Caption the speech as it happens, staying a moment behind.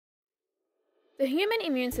The human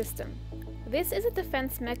immune system. This is a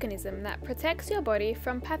defense mechanism that protects your body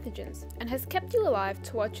from pathogens and has kept you alive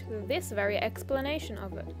to watch this very explanation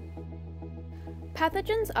of it.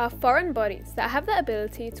 Pathogens are foreign bodies that have the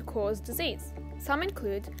ability to cause disease. Some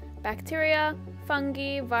include bacteria,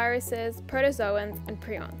 fungi, viruses, protozoans, and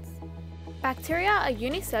prions. Bacteria are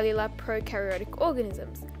unicellular prokaryotic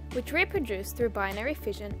organisms which reproduce through binary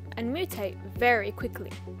fission and mutate very quickly.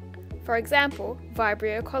 For example,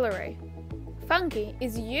 Vibrio cholerae. Fungi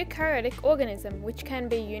is a eukaryotic organism which can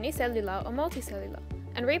be unicellular or multicellular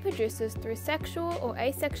and reproduces through sexual or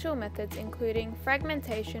asexual methods including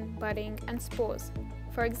fragmentation, budding, and spores.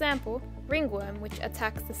 For example, ringworm which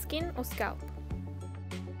attacks the skin or scalp.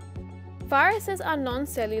 Viruses are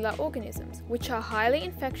non-cellular organisms which are highly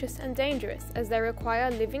infectious and dangerous as they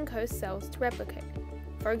require living host cells to replicate.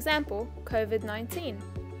 For example, COVID-19.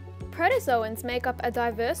 Protozoans make up a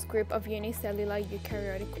diverse group of unicellular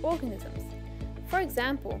eukaryotic organisms. For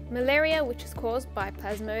example, malaria, which is caused by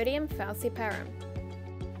Plasmodium falciparum.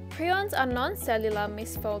 Prions are non-cellular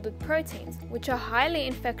misfolded proteins, which are highly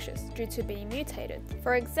infectious due to being mutated.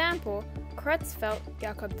 For example,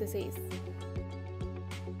 Creutzfeldt-Jakob disease.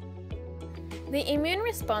 The immune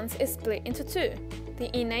response is split into two,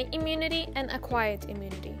 the innate immunity and acquired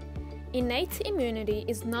immunity. Innate immunity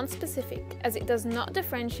is non-specific as it does not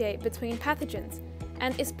differentiate between pathogens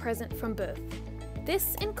and is present from birth.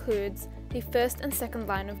 This includes the first and second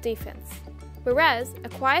line of defense, whereas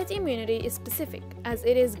acquired immunity is specific as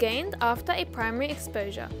it is gained after a primary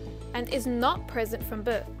exposure and is not present from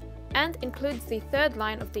birth and includes the third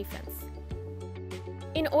line of defense.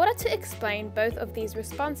 In order to explain both of these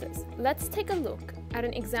responses, let's take a look at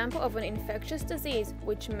an example of an infectious disease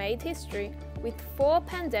which made history with 4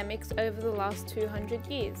 pandemics over the last 200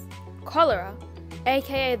 years. Cholera,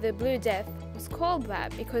 aka the Blue Death, was called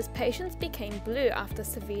that because patients became blue after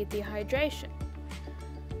severe dehydration.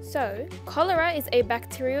 So, cholera is a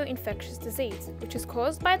bacterial infectious disease which is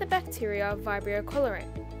caused by the bacteria Vibrio cholerae.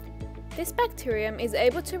 This bacterium is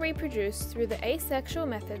able to reproduce through the asexual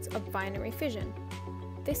methods of binary fission.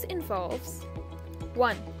 This involves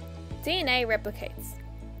 1. DNA replicates.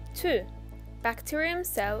 2. Bacterium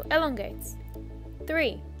cell elongates.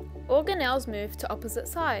 3. Organelles move to opposite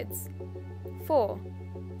sides. 4.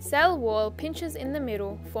 Cell wall pinches in the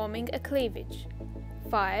middle, forming a cleavage.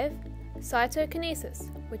 5. Cytokinesis,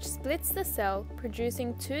 which splits the cell,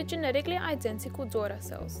 producing 2 genetically identical daughter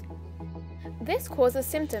cells. This causes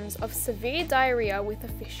symptoms of severe diarrhea with a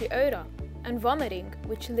fishy odor, and vomiting,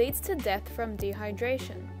 which leads to death from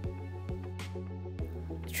dehydration.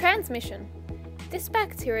 Transmission. This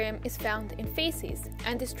bacterium is found in feces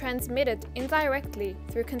and is transmitted indirectly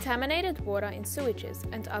through contaminated water in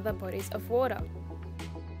sewages and other bodies of water.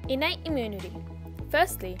 Innate immunity.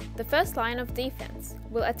 Firstly, the first line of defense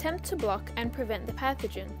will attempt to block and prevent the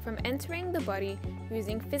pathogen from entering the body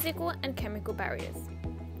using physical and chemical barriers.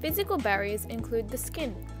 Physical barriers include the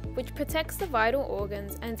skin, which protects the vital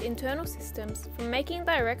organs and internal systems from making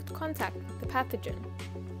direct contact with the pathogen.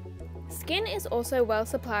 Skin is also well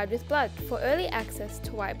supplied with blood for early access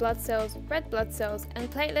to white blood cells, red blood cells,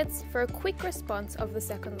 and platelets for a quick response of the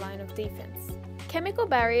second line of defense. Chemical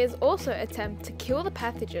barriers also attempt to kill the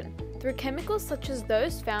pathogen through chemicals such as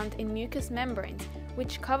those found in mucous membranes,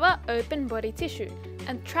 which cover open body tissue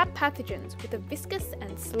and trap pathogens with a viscous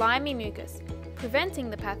and slimy mucus, preventing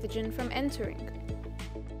the pathogen from entering.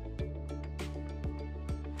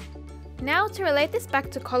 Now, to relate this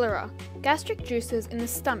back to cholera, gastric juices in the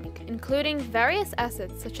stomach, including various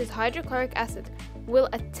acids such as hydrochloric acid, will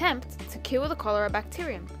attempt to kill the cholera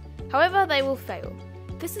bacterium. However, they will fail.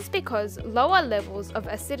 This is because lower levels of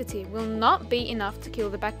acidity will not be enough to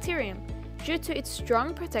kill the bacterium due to its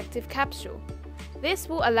strong protective capsule. This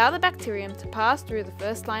will allow the bacterium to pass through the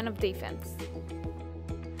first line of defense.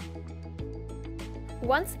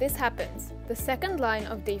 Once this happens, the second line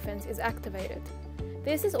of defense is activated.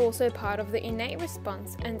 This is also part of the innate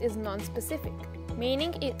response and is non-specific,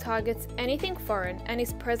 meaning it targets anything foreign and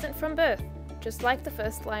is present from birth, just like the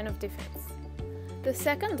first line of defense. The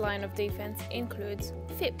second line of defense includes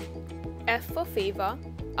FIP, F for fever,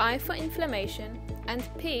 I for inflammation, and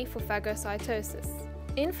P for phagocytosis.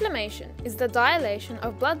 Inflammation is the dilation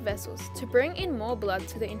of blood vessels to bring in more blood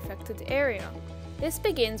to the infected area. This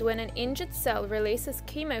begins when an injured cell releases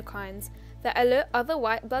chemokines that alert other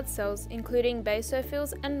white blood cells, including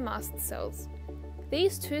basophils and mast cells.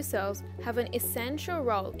 These 2 cells have an essential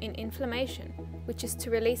role in inflammation, which is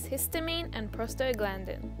to release histamine and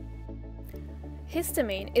prostaglandin.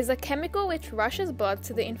 Histamine is a chemical which rushes blood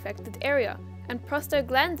to the infected area, and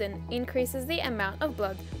prostaglandin increases the amount of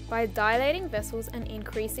blood by dilating vessels and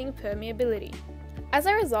increasing permeability. As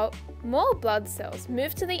a result, more blood cells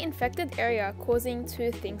move to the infected area, causing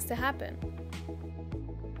two things to happen.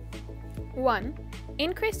 1.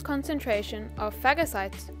 Increased concentration of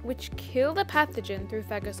phagocytes, which kill the pathogen through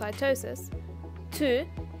phagocytosis. 2.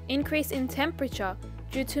 Increase in temperature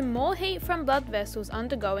due to more heat from blood vessels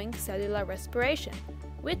undergoing cellular respiration,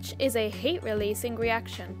 which is a heat-releasing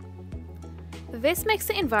reaction. This makes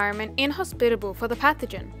the environment inhospitable for the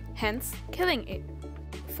pathogen, hence killing it.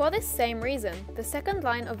 For this same reason, the second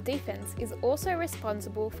line of defense is also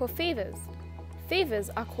responsible for fevers. Fevers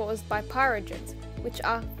are caused by pyrogens, which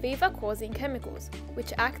are fever-causing chemicals,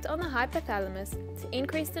 which act on the hypothalamus to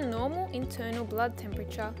increase the normal internal blood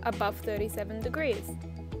temperature above 37 degrees.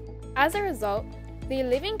 As a result, the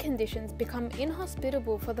living conditions become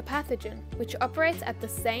inhospitable for the pathogen, which operates at the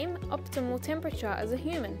same optimal temperature as a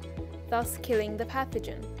human, thus killing the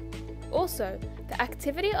pathogen. Also, the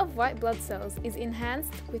activity of white blood cells is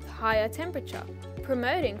enhanced with higher temperature,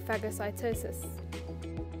 promoting phagocytosis.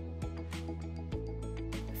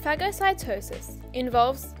 Phagocytosis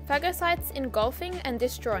involves phagocytes engulfing and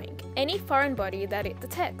destroying any foreign body that it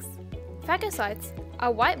detects. Phagocytes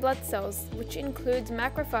are white blood cells which include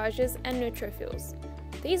macrophages and neutrophils.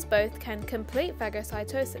 These both can complete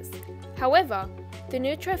phagocytosis. However, the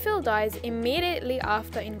neutrophil dies immediately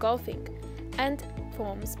after engulfing and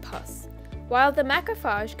forms pus, while the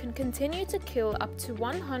macrophage can continue to kill up to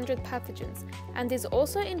 100 pathogens and is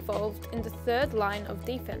also involved in the third line of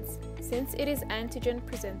defense, since it is antigen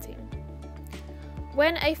presenting.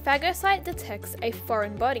 When a phagocyte detects a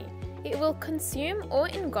foreign body, it will consume or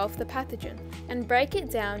engulf the pathogen and break it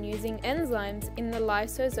down using enzymes in the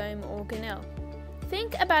lysosome organelle.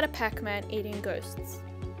 Think about a Pac-Man eating ghosts.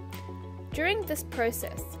 During this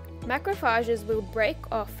process, macrophages will break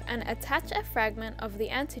off and attach a fragment of the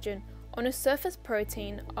antigen on a surface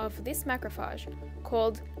protein of this macrophage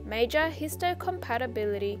called Major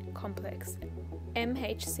Histocompatibility Complex,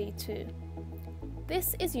 MHC2.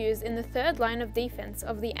 This is used in the third line of defense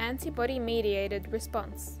of the antibody-mediated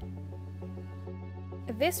response.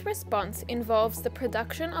 This response involves the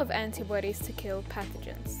production of antibodies to kill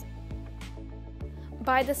pathogens.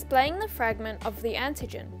 By displaying the fragment of the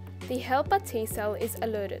antigen, the helper T cell is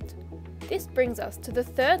alerted. This brings us to the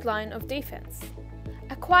third line of defense.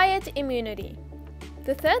 Acquired immunity.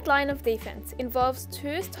 The third line of defense involves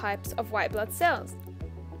two types of white blood cells,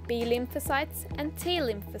 B lymphocytes and T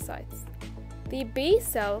lymphocytes. The B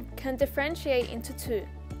cell can differentiate into two,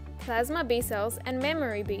 plasma B cells and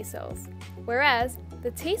memory B cells, whereas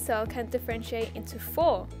the T cell can differentiate into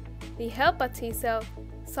four, the helper T cell,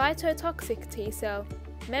 cytotoxic T cell,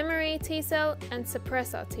 memory T cell, and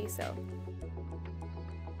suppressor T cell.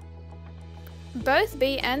 Both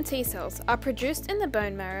B and T cells are produced in the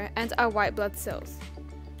bone marrow and are white blood cells.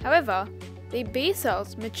 However, the B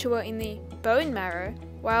cells mature in the bone marrow,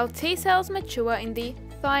 while T cells mature in the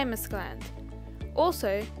thymus gland.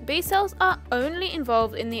 Also, B cells are only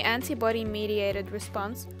involved in the antibody-mediated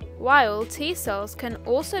response, while T cells can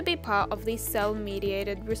also be part of the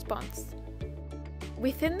cell-mediated response.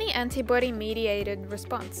 Within the antibody-mediated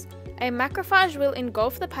response, a macrophage will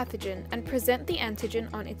engulf the pathogen and present the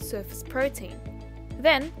antigen on its surface protein.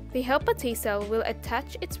 Then, the helper T cell will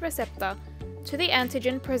attach its receptor to the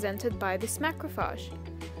antigen presented by this macrophage.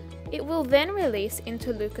 It will then release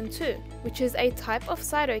interleukin-2, which is a type of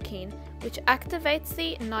cytokine which activates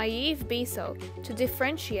the naive B cell to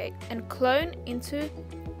differentiate and clone into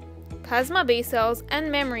plasma B cells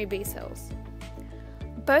and memory B cells.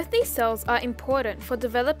 Both these cells are important for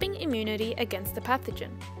developing immunity against the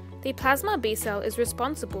pathogen. The plasma B cell is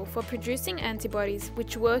responsible for producing antibodies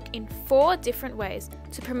which work in 4 different ways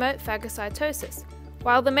to promote phagocytosis,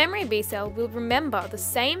 while the memory B cell will remember the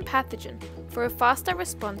same pathogen for a faster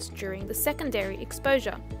response during the secondary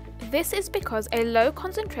exposure. This is because a low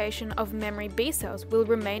concentration of memory B cells will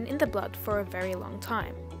remain in the blood for a very long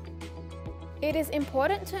time. It is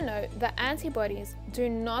important to note that antibodies do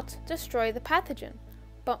not destroy the pathogen,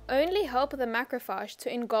 but only help the macrophage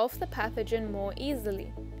to engulf the pathogen more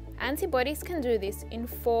easily. Antibodies can do this in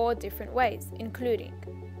 4 different ways, including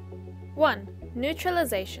 1.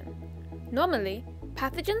 Neutralization. Normally,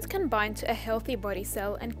 pathogens can bind to a healthy body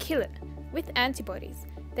cell and kill it. With antibodies,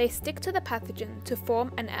 they stick to the pathogen to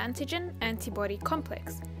form an antigen-antibody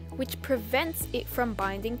complex, which prevents it from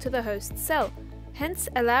binding to the host cell, hence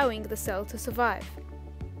allowing the cell to survive.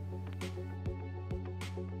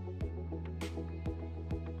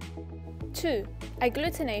 2.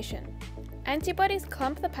 Agglutination. Antibodies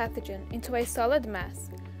clump the pathogen into a solid mass,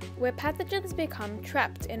 where pathogens become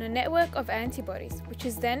trapped in a network of antibodies, which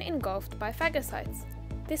is then engulfed by phagocytes.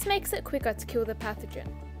 This makes it quicker to kill the pathogen.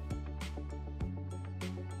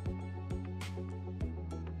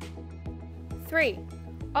 3.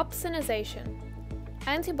 Opsonization.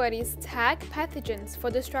 Antibodies tag pathogens for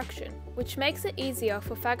destruction, which makes it easier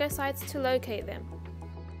for phagocytes to locate them.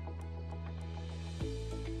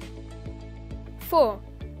 4.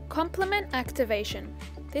 Complement activation.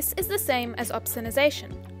 This is the same as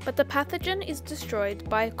opsonization, but the pathogen is destroyed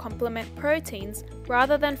by complement proteins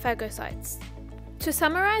rather than phagocytes. To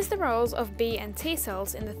summarize the roles of B and T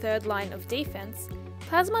cells in the third line of defense,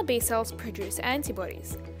 plasma B cells produce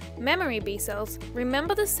antibodies. Memory B cells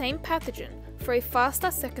remember the same pathogen for a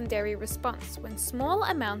faster secondary response when small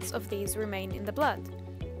amounts of these remain in the blood.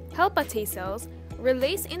 Helper T cells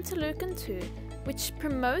release interleukin-2, which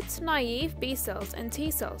promotes naive B cells and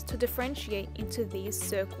T cells to differentiate into these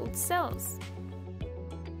circled cells.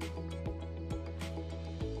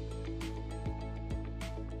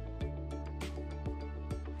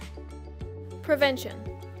 Prevention.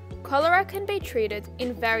 Cholera can be treated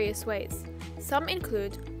in various ways. Some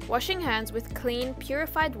include washing hands with clean,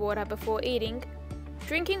 purified water before eating,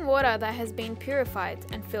 drinking water that has been purified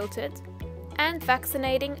and filtered, and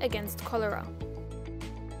vaccinating against cholera.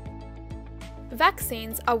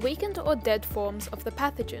 Vaccines are weakened or dead forms of the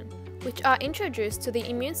pathogen, which are introduced to the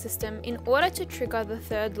immune system in order to trigger the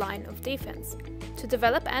third line of defense, to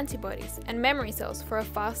develop antibodies and memory cells for a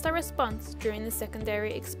faster response during the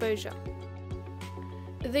secondary exposure.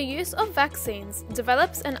 The use of vaccines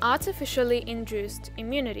develops an artificially induced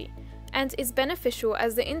immunity and is beneficial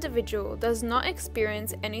as the individual does not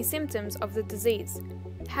experience any symptoms of the disease.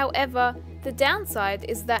 However, the downside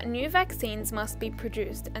is that new vaccines must be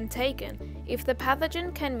produced and taken if the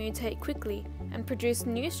pathogen can mutate quickly and produce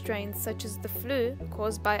new strains such as the flu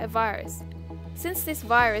caused by a virus. Since this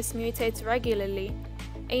virus mutates regularly,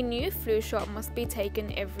 a new flu shot must be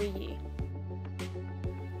taken every year.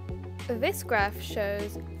 This graph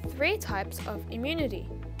shows 3 types of immunity.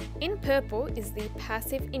 In purple is the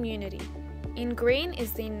passive immunity, in green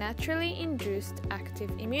is the naturally induced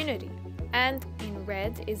active immunity, and in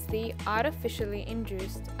red is the artificially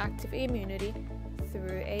induced active immunity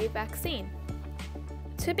through a vaccine.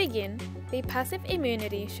 To begin, the passive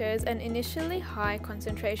immunity shows an initially high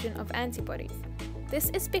concentration of antibodies. This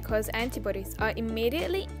is because antibodies are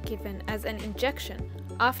immediately given as an injection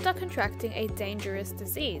after contracting a dangerous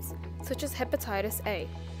disease, such as hepatitis A.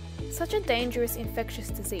 Such a dangerous infectious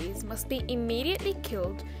disease must be immediately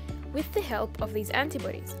killed with the help of these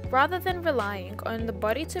antibodies, rather than relying on the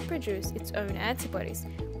body to produce its own antibodies,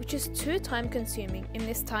 which is too time-consuming in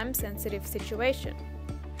this time-sensitive situation.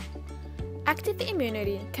 Active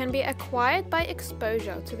immunity can be acquired by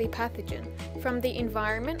exposure to the pathogen from the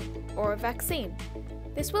environment or a vaccine.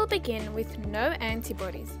 This will begin with no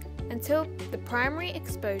antibodies until the primary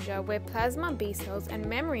exposure, where plasma B cells and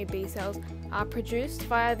memory B cells are produced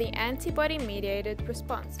via the antibody-mediated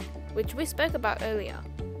response, which we spoke about earlier.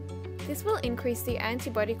 This will increase the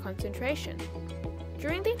antibody concentration.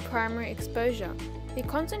 During the primary exposure, the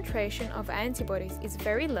concentration of antibodies is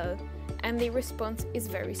very low and the response is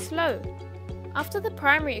very slow. After the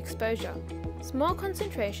primary exposure, small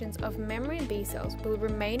concentrations of memory B cells will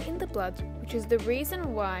remain in the blood, which is the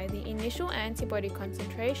reason why the initial antibody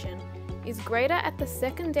concentration is greater at the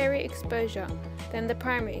secondary exposure than the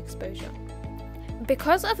primary exposure.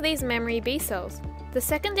 Because of these memory B cells, the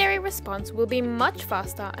secondary response will be much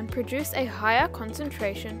faster and produce a higher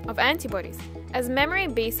concentration of antibodies, as memory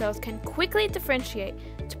B cells can quickly differentiate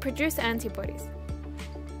to produce antibodies.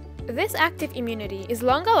 This active immunity is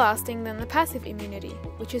longer lasting than the passive immunity,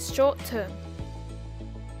 which is short-term.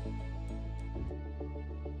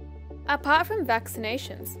 Apart from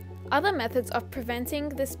vaccinations, other methods of preventing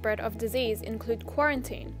the spread of disease include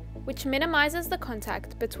quarantine, which minimizes the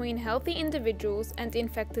contact between healthy individuals and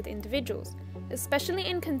infected individuals, especially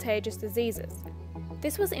in contagious diseases.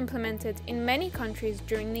 This was implemented in many countries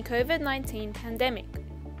during the COVID-19 pandemic.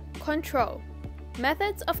 Control.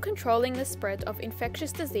 Methods of controlling the spread of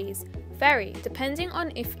infectious disease vary depending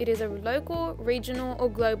on if it is a local, regional, or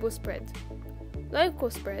global spread. Local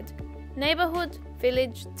spread, neighborhood,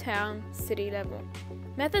 village, town, city level.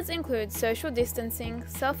 Methods include social distancing,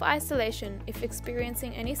 self-isolation if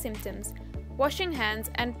experiencing any symptoms, washing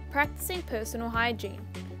hands, and practicing personal hygiene.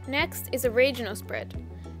 Next is a regional spread.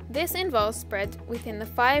 This involves spread within the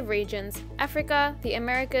 5 regions: Africa, the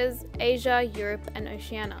Americas, Asia, Europe, and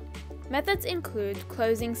Oceania. Methods include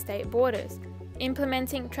closing state borders,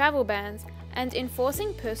 implementing travel bans, and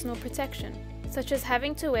enforcing personal protection, such as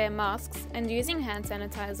having to wear masks and using hand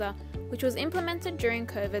sanitizer, which was implemented during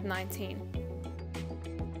COVID-19.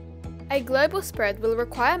 A global spread will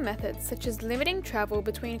require methods such as limiting travel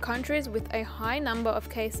between countries with a high number of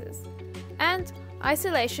cases, and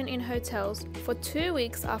isolation in hotels for 2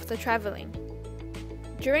 weeks after traveling.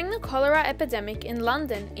 During the cholera epidemic in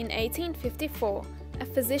London in 1854, a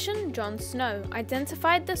physician, John Snow,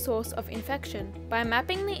 identified the source of infection by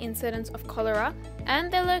mapping the incidence of cholera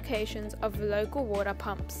and the locations of local water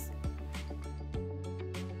pumps.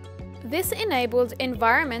 This enabled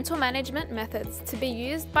environmental management methods to be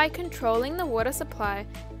used by controlling the water supply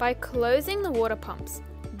by closing the water pumps,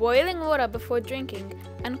 boiling water before drinking,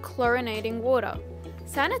 and chlorinating water.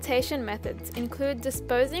 Sanitation methods include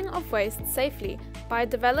disposing of waste safely by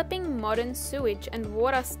developing modern sewage and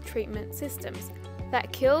water treatment systems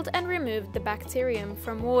that killed and removed the bacterium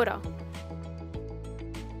from water.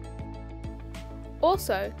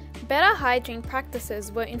 Also, better hygiene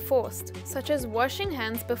practices were enforced, such as washing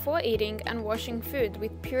hands before eating and washing food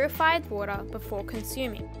with purified water before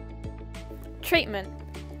consuming. Treatment.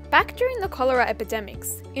 Back during the cholera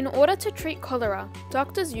epidemics, in order to treat cholera,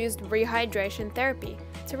 doctors used rehydration therapy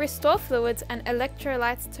to restore fluids and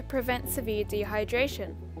electrolytes to prevent severe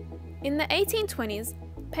dehydration. In the 1820s,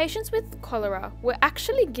 patients with cholera were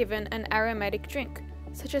actually given an aromatic drink,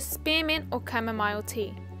 such as spearmint or chamomile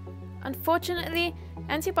tea. Unfortunately,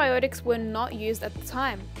 antibiotics were not used at the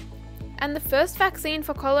time, and the first vaccine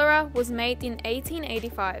for cholera was made in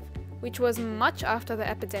 1885, which was much after the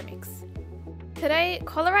epidemics. Today,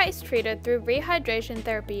 cholera is treated through rehydration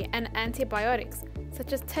therapy and antibiotics,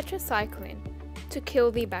 such as tetracycline, to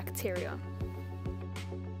kill the bacteria.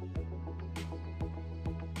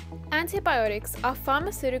 Antibiotics are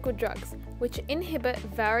pharmaceutical drugs which inhibit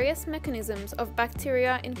various mechanisms of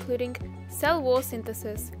bacteria, including cell wall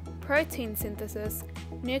synthesis, protein synthesis,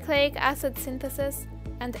 nucleic acid synthesis,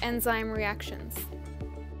 and enzyme reactions.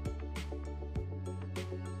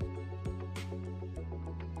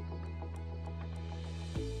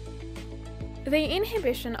 The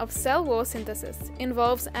inhibition of cell wall synthesis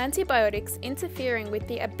involves antibiotics interfering with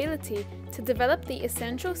the ability to develop the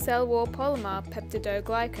essential cell wall polymer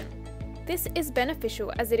peptidoglycan. This is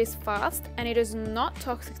beneficial as it is fast and it is not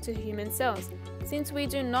toxic to human cells, since we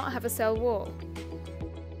do not have a cell wall.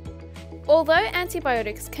 Although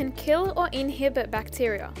antibiotics can kill or inhibit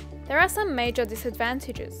bacteria, there are some major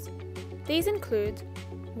disadvantages. These include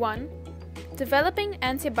 1. Developing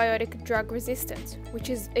antibiotic drug resistance,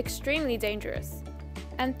 which is extremely dangerous.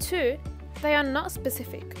 And 2. They are not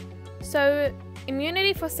specific. So,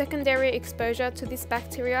 immunity for secondary exposure to this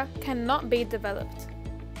bacteria cannot be developed.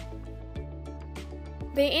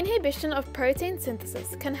 The inhibition of protein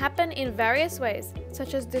synthesis can happen in various ways,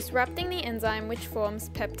 such as disrupting the enzyme which forms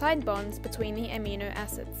peptide bonds between the amino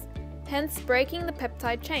acids, hence breaking the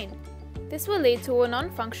peptide chain. This will lead to a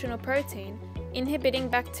non-functional protein, inhibiting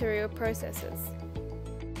bacterial processes.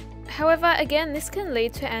 However, again, this can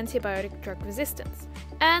lead to antibiotic drug resistance,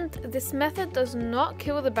 and this method does not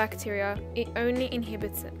kill the bacteria, it only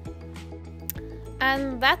inhibits it.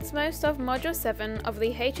 And that's most of Module 7 of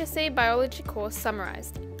the HSC Biology course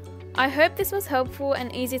summarized. I hope this was helpful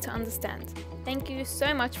and easy to understand. Thank you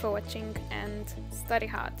so much for watching, and study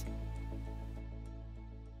hard.